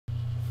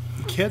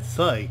Get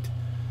psyched.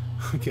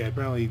 Okay,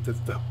 apparently that's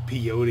the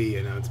peyote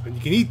announcement.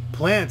 You can eat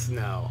plants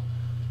now.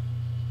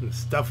 And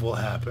stuff will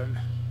happen.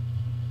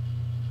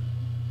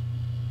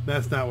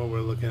 That's not what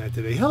we're looking at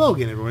today. Hello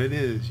again, everyone. It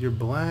is your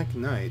Black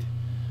Knight.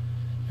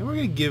 And we're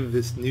going to give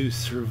this new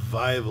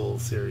survival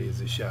series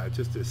a shot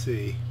just to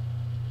see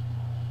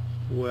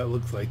what it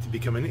looks like to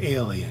become an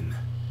alien.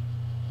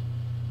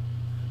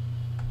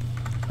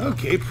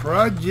 Okay,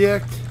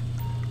 Project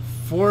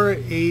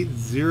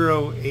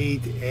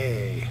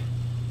 4808A.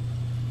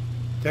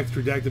 Text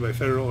redacted by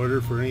federal order.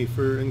 For any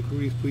further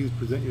inquiries, please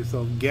present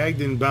yourself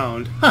gagged and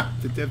bound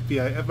to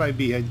FIB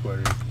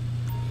headquarters.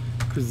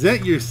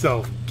 Present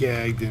yourself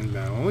gagged and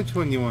bound. Which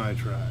one you want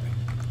to try?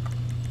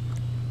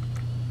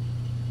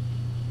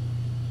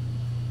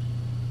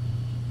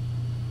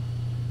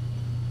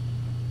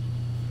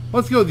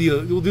 Let's go.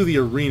 We'll do the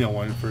arena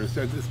one first.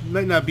 This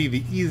might not be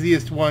the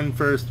easiest one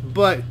first,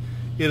 but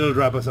it'll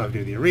drop us off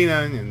near the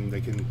arena, and I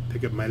can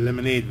pick up my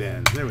lemonade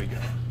van. There we go.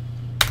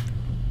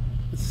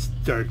 Let's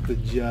start the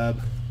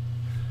job.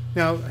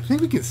 Now, I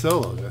think we can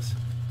solo this,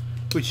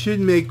 which should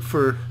make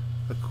for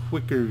a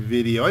quicker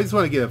video. I just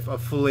want to get a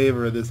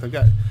flavor of this. I've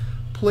got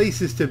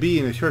places to be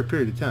in a short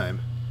period of time.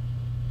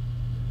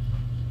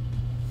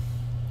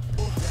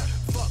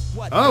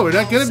 Oh, we're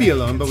not going to be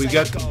alone, but we've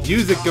got the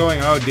music going.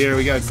 Oh dear,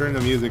 we got to turn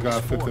the music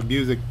off with the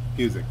music.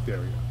 There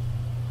we go.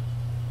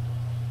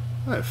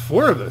 I have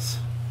 4 of us.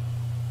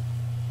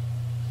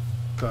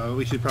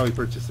 We should probably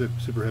purchase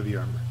super heavy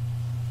armor.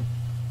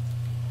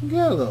 We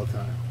got a little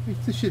time.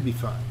 This should be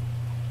fine.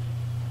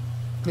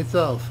 It's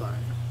all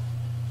fine.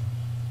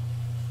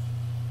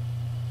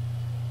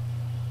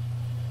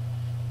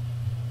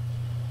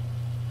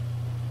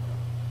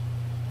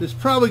 There's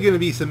probably going to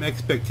be some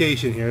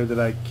expectation here that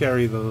I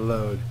carry the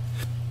load.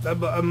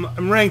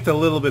 I'm ranked a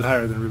little bit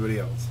higher than everybody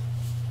else.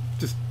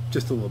 Just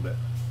a little bit.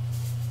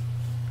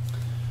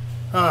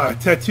 Ah,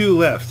 tattoo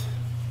left.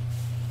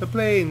 The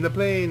plane.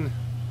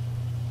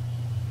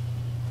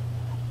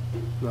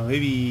 Well,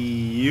 maybe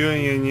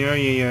Union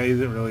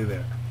isn't really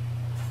there.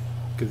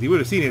 Because he would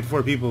have seen it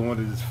 4 people and would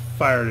have just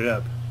fired it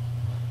up.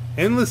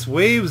 Endless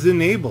waves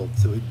enabled,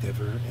 so it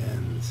never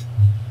ends.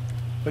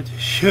 But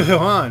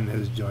Sean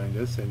has joined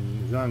us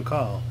and is on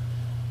call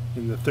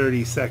in the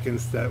 30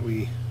 seconds that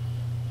we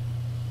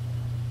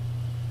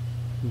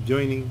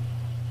joined.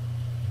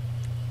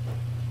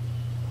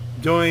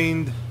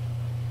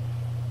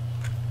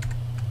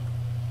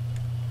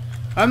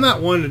 I'm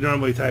not one to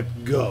normally type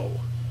go.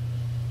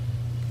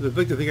 I'd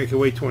like to think I could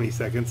wait 20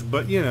 seconds,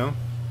 but you know,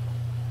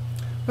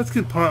 let's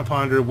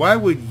ponder, why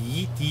would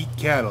yeet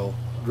cattle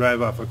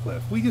drive off a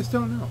cliff? We just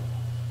don't know.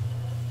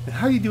 And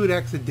how do you do it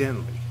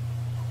accidentally?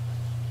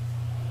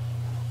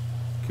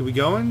 Okay, we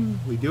going?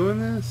 We doing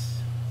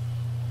this?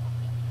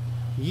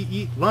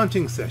 Yeet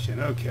launching session.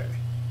 Okay.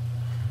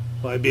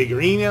 Will I be a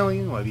green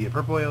alien? Will I be a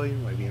purple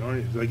alien? Will I be an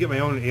orange? Do I get my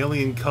own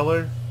alien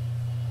color?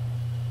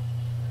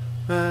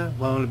 I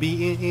wanna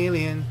be an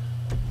alien.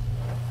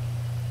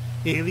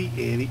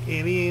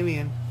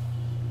 Alien.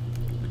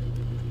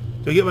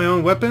 Do I get my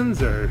own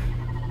weapons, or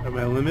am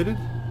I limited?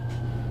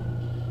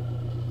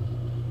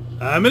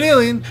 I'm an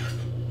alien.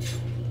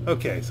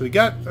 Okay, so I've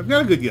got a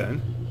good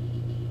gun.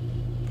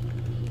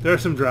 There are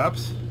some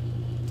drops.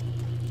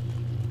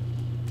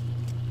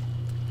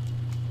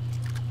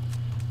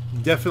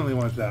 Definitely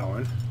want that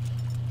one.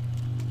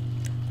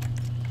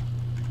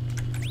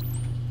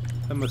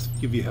 That must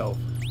give you health.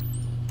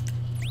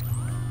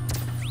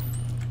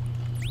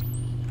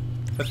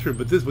 That's true,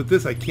 but with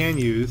this I can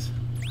use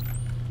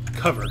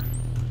cover.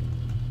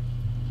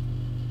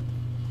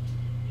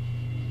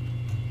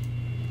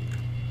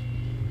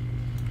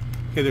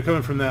 Okay, they're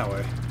coming from that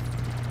way.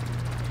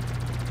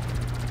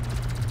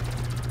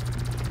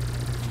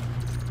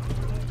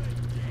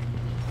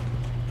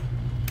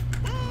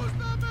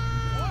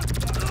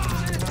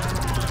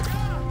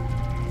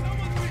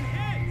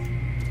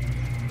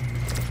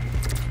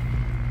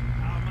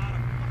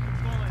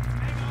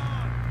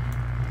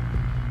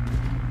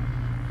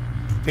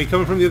 Okay,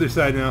 coming from the other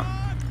side now.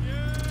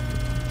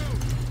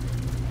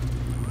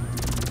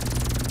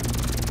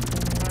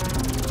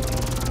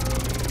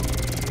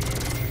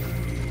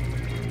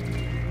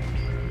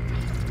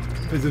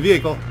 There's a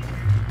vehicle.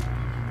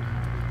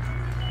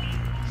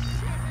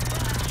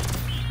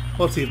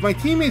 Let's see, if my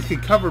teammates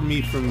could cover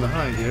me from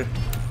behind here.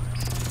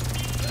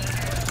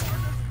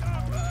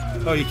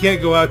 Oh, you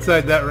can't go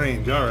outside that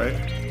range. Alright.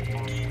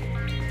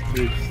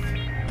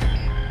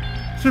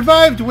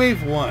 Survived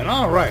wave 1.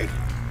 Alright.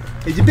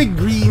 It's a big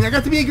green. I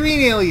got to be a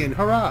green alien.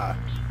 Hurrah.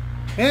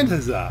 And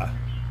huzzah.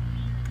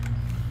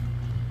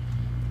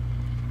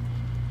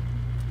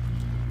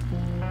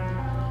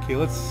 Okay,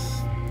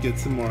 let's get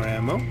some more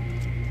ammo.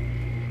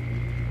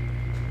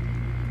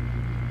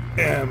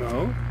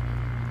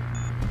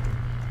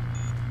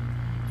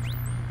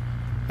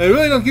 They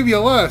really don't give you a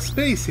lot of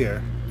space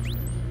here.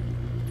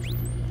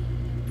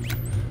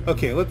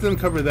 Okay, let them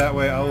cover that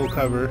way. I will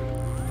cover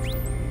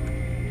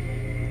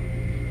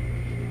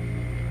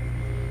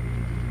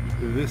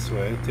this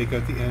way. Take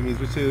out the enemies.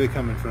 Which way are they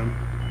coming from?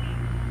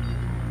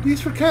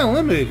 These were kind of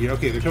limited here.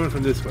 Okay, they're coming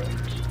from this way.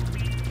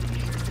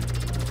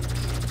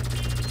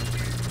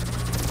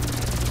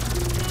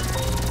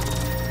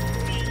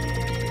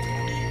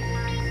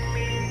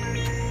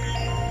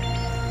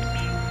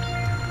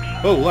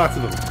 Oh, lots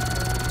of them.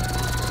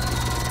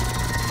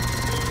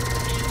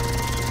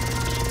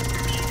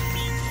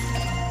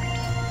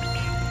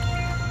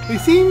 They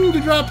seem to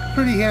drop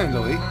pretty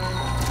handily.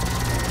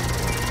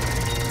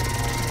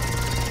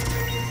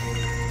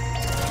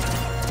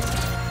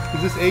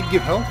 Does this egg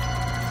give health?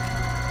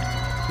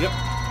 Yep.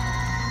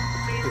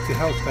 It's a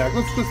health pack.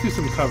 Let's do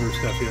some cover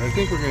stuff here. I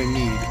think we're going to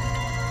need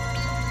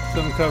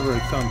some cover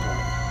at some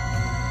point.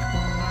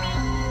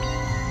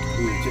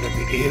 Ooh, check out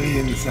the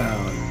alien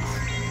sounds.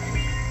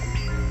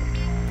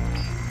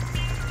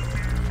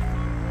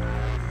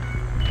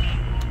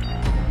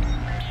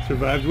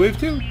 Survived wave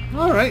 2.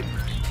 Alright.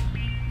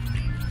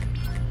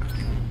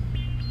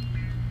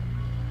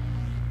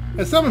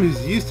 As someone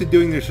who's used to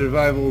doing their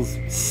survivals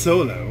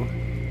solo,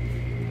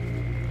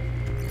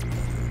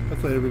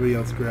 let's let everybody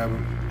else grab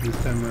them this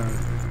time around.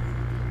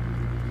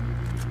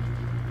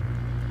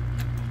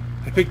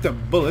 I picked up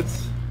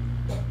bullets.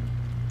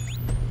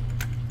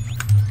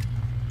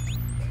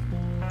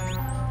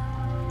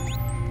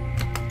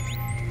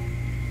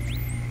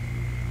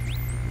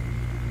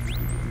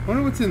 I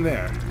wonder what's in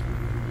there.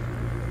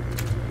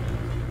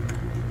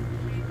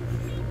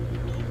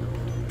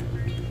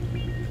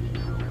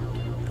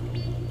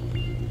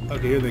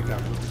 Okay, here they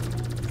come.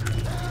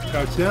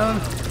 Crouch down.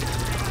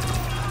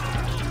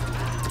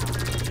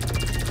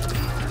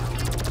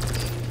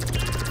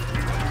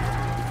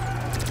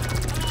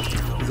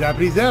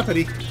 Zappity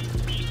zappity.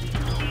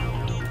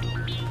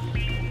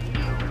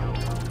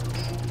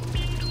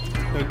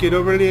 Don't get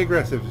overly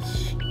aggressive,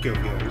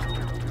 go-getters.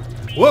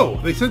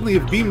 Whoa! They suddenly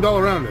have beamed all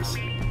around us.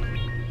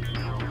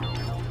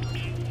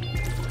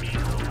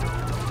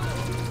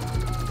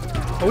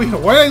 Oh wait,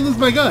 why did I lose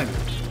my gun?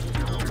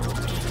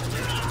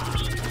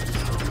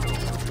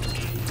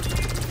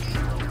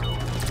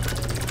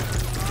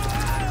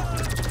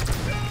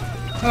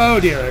 Oh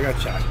dear, I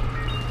got shot.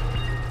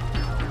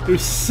 They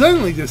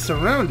suddenly just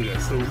surrounded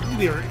us.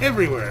 They were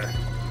everywhere.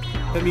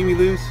 That mean we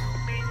lose?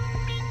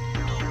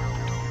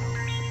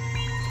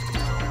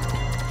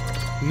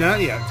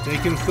 Not yet. They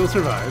can still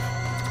survive.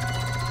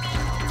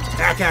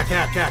 Hack, hack,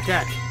 hack, hack,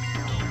 hack.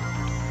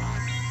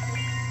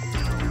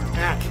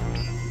 Hack.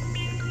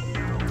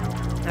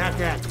 Hack,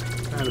 hack.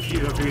 I don't know if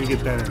you're going to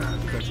get that or not.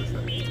 That's a thing.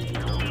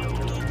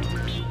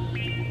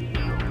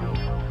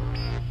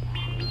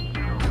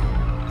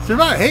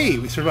 Survive! Hey,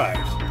 we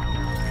survived.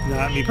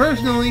 Not me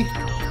personally.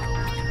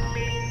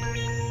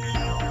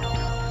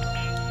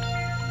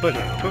 But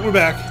we're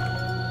back.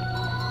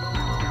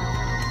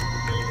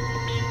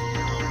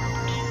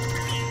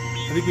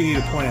 I think we need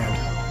a plan.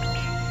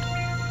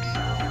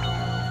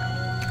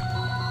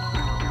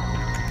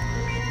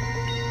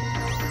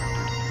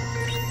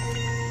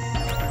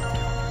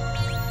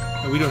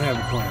 No, we don't have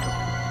a plan.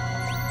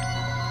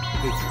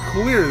 It's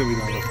clear that we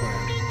don't have a plan.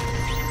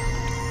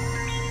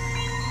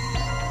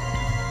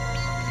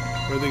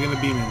 Where are they going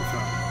to beam in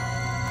from?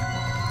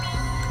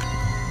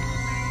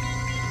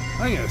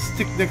 I'm going to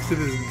stick next to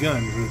this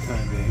gun for the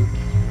time being.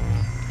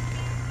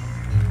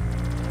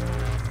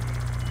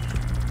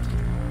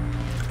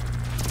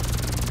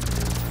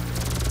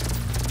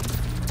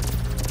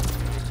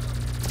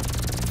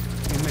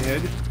 In the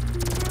head.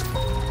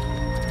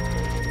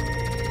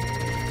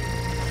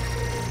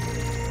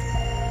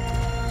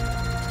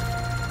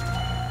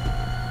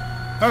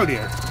 Oh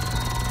dear.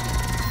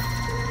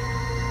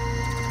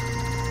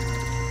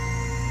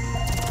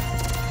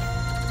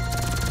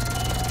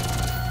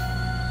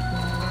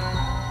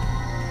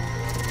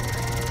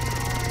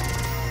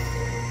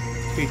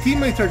 Okay,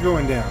 teammates are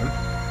going down.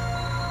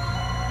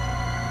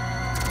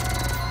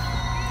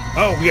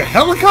 Oh, we got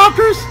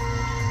helicopters?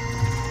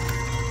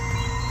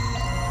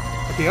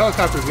 Okay,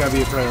 helicopters gotta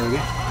be a priority.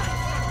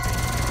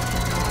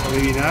 Or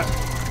maybe not.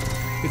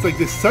 It's like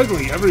this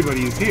suddenly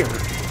everybody is here.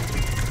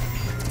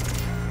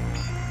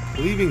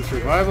 Leaving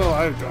survival?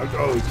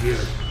 Oh dear.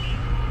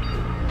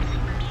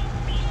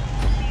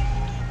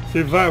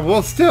 Survival,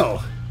 well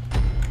still.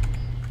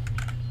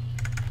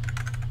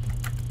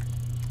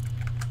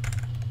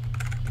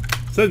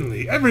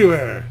 Suddenly,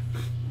 everywhere!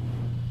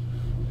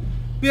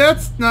 Yeah,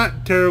 it's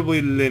not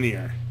terribly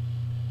linear.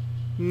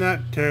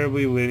 Not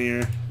terribly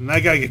linear. And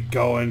I gotta get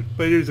going,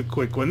 but here's a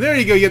quick one. There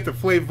you go, you get the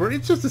flavor.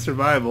 It's just a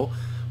survival,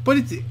 but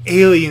it's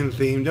alien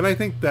themed, and I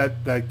think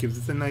that gives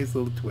us a nice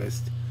little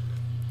twist.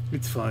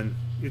 It's fun.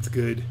 It's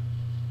good.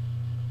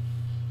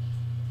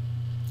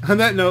 On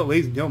that note,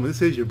 ladies and gentlemen,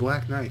 this is your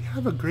Black Knight.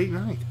 Have a great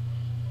night.